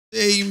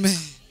Amen.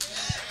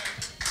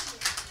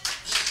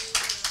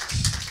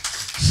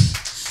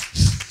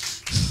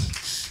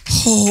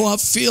 Oh, I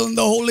feel in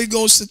the Holy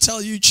Ghost to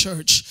tell you,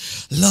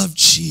 church, love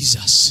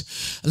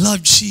Jesus.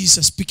 Love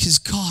Jesus, because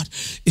God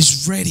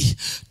is ready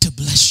to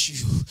bless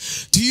you.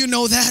 Do you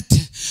know that?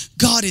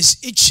 God is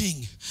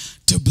itching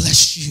to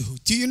bless you.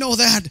 Do you know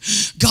that?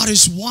 God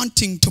is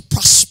wanting to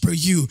prosper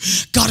you.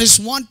 God is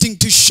wanting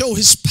to show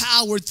his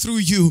power through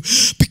you,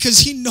 because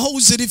he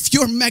knows that if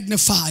you're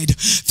magnified,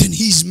 then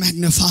he's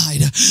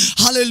magnified.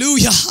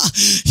 Hallelujah.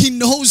 He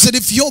knows that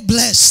if you're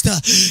blessed,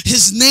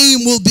 his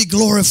name will be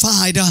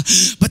glorified.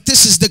 But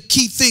this is the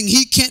key thing.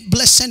 He can't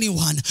bless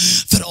anyone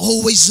that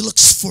always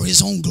looks for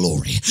his own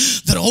glory,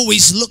 that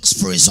always looks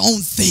for his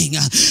own thing.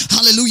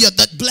 Hallelujah.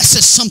 That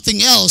blesses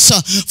something else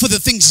for the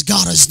things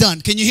God has done.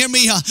 Can you hear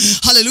me?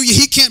 Hallelujah.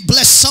 He can't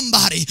bless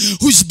somebody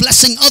who's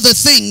blessing other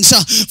things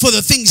for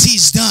the things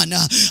he's done.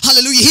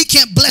 Hallelujah. He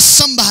can't bless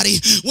somebody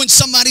when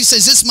somebody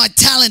says, it's my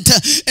talent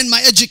and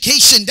my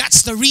education.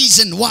 That's the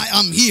reason why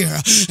I'm here.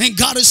 And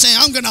God is saying,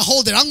 I'm going to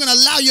hold it. I'm going to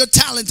allow your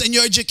talent and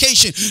your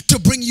education to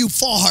bring you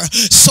far,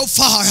 so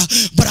far.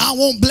 But I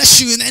won't bless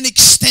you in any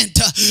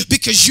extent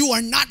because you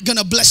are not going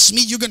to bless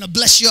me. You're going to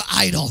bless your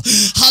idol.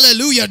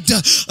 Hallelujah.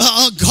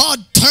 God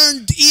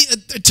turned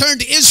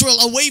Israel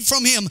away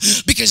from him,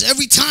 because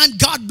every time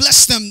God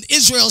blessed them,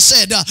 Israel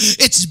said,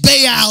 it's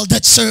Baal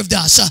that served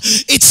us.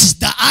 It's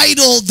the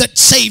idol that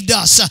saved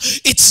us.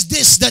 It's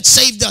this that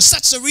saved us.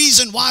 That's the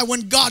reason why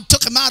when God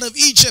took them out of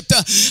Egypt,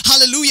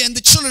 hallelujah, and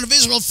the children of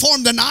Israel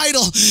formed an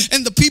idol,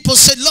 and the people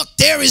said, look,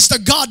 there is the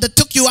God that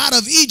took you out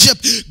of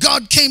Egypt.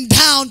 God came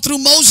down through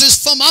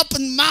Moses from up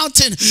in the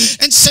mountain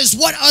and says,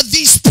 what are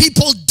these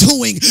people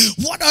doing?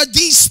 What are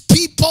these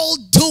people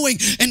doing?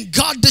 And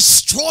God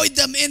destroyed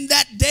them in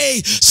that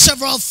day,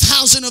 several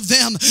thousand of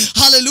them.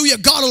 Hallelujah.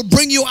 God will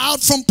bring you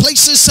out from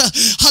places.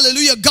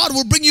 Hallelujah. God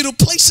will bring you to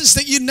places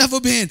that you've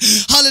never been.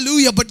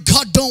 Hallelujah. But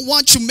God don't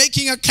want you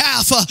making a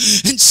calf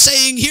and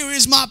saying, here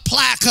is my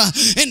plaque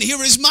and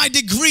here is my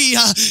degree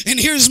and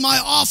here's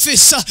my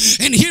office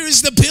and here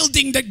is the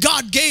building that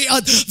God gave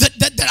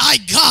that I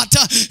got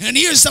and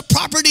here's the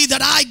property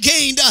that I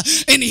gained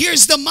and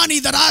here's the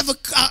money that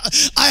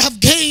I have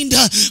gained.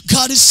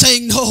 God is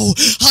saying, no.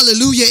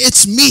 Hallelujah.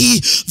 It's me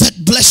that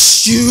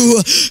bless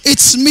you.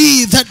 It's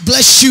me that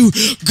bless you.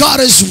 God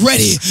is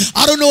ready.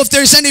 I don't know if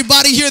there's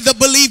anybody here that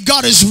believe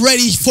God is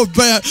ready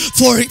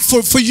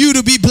for you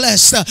to be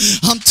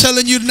blessed. I'm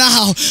telling you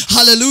now,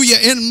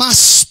 hallelujah, in my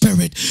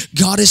spirit,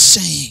 God is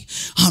saying,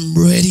 I'm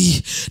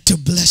ready to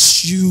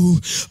bless you,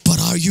 but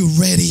are you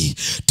ready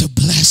to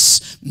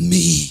bless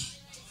me?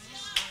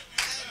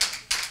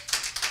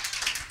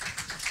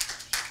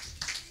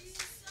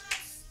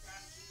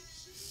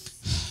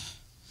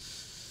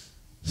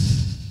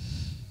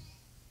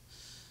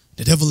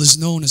 The devil is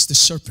known as the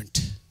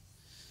serpent.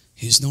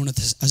 He is known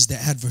as the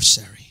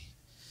adversary.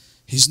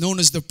 He's known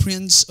as the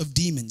prince of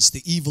demons,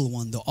 the evil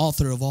one, the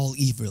author of all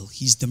evil.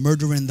 He's the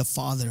murderer and the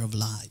father of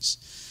lies.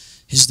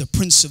 He's the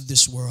prince of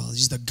this world.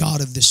 He's the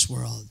god of this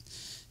world.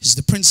 He's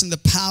the prince in the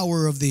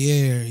power of the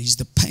air. He's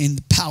in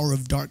the power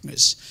of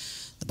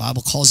darkness. The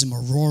Bible calls him a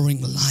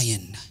roaring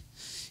lion.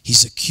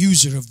 He's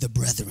accuser of the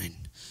brethren.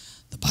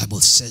 The Bible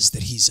says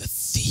that he's a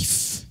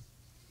thief.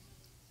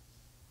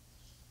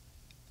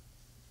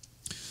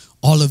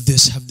 All of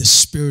this have the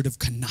spirit of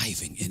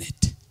conniving in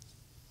it.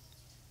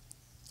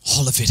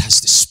 All of it has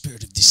the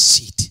spirit of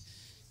deceit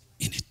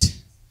in it.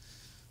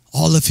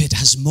 All of it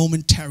has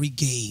momentary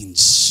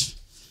gains,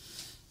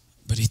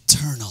 but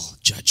eternal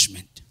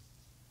judgment.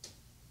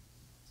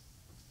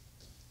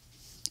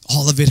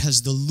 All of it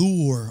has the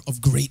lure of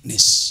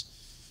greatness,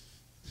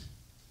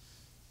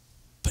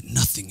 but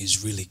nothing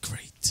is really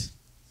great.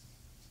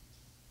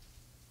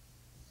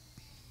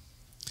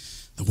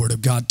 The Word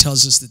of God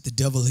tells us that the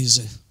devil is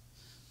a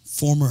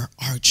former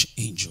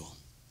archangel,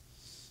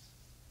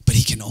 but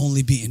he can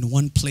only be in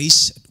one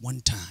place at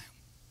one time.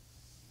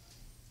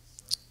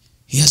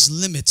 He has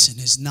limits in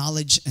his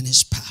knowledge and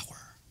his power.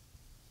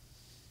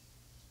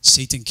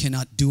 Satan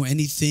cannot do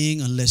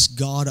anything unless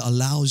God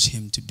allows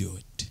him to do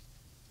it.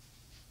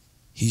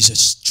 He's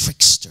a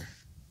trickster.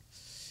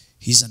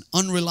 He's an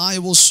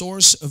unreliable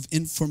source of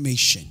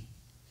information.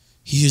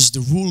 He is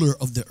the ruler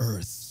of the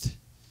earth.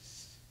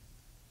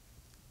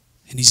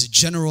 And he's a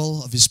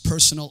general of his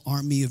personal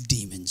army of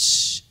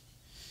demons.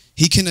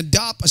 He can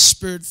adopt a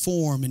spirit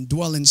form and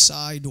dwell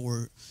inside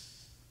or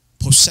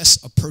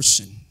possess a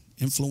person,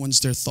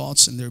 influence their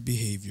thoughts and their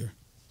behavior.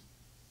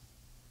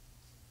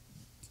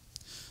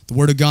 The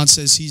Word of God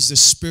says he's the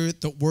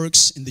spirit that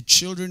works in the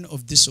children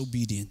of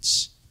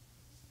disobedience.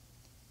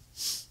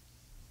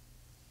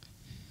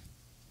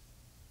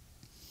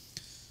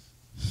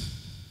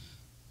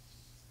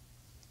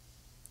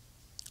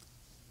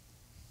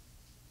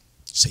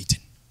 Satan.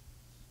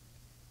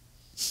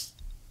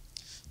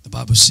 The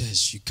Bible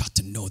says you got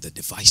to know the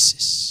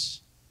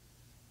devices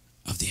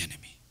of the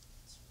enemy.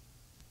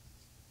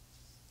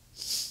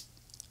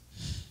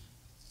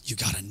 You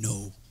got to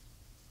know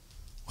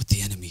what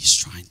the enemy is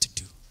trying to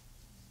do.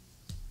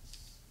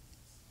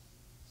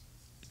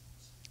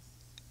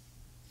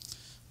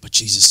 But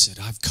Jesus said,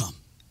 I've come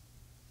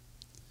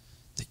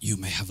that you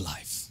may have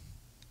life,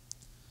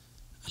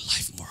 and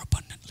life more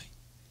abundantly.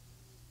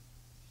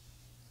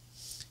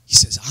 He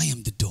says, I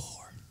am the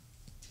door.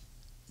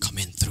 Come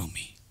in through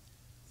me.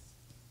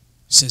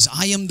 He says,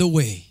 I am the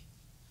way,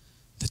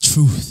 the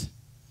truth,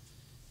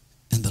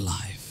 and the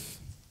life.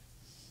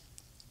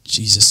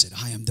 Jesus said,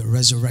 I am the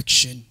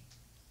resurrection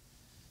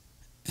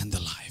and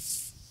the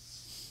life.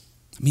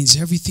 That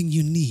means everything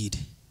you need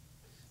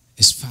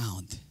is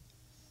found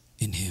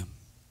in Him.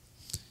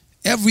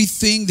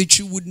 Everything that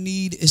you would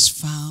need is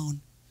found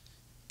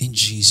in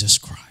Jesus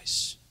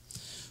Christ.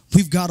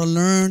 We've got to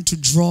learn to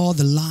draw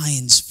the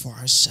lines for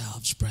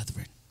ourselves,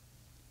 brethren.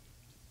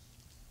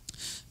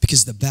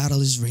 Because the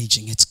battle is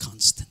raging, it's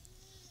constant.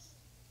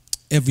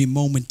 Every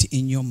moment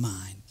in your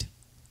mind,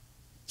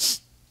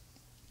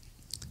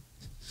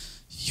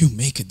 you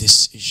make a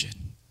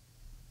decision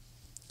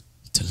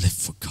to live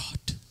for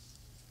God.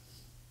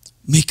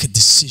 Make a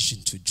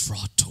decision to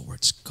draw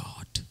towards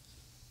God.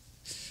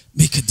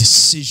 Make a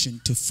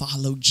decision to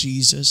follow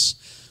Jesus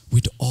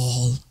with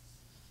all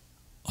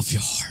of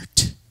your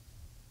heart.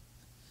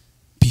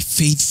 Be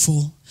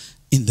faithful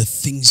in the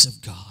things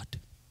of God.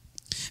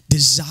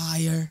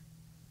 Desire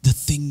the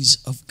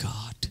things of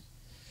God.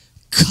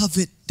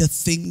 Covet the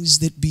things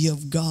that be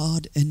of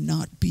God and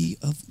not be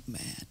of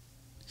man.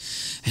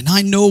 And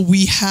I know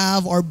we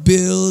have our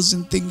bills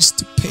and things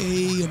to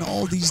pay and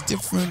all these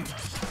different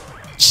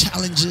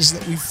challenges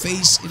that we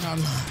face in our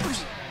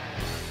lives.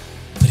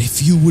 But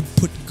if you would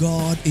put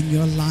God in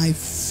your life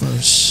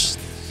first,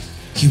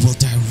 He will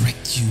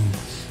direct you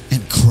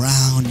and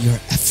crown your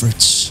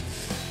efforts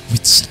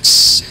with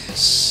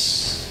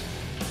success.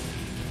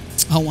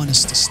 I want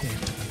us to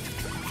stand.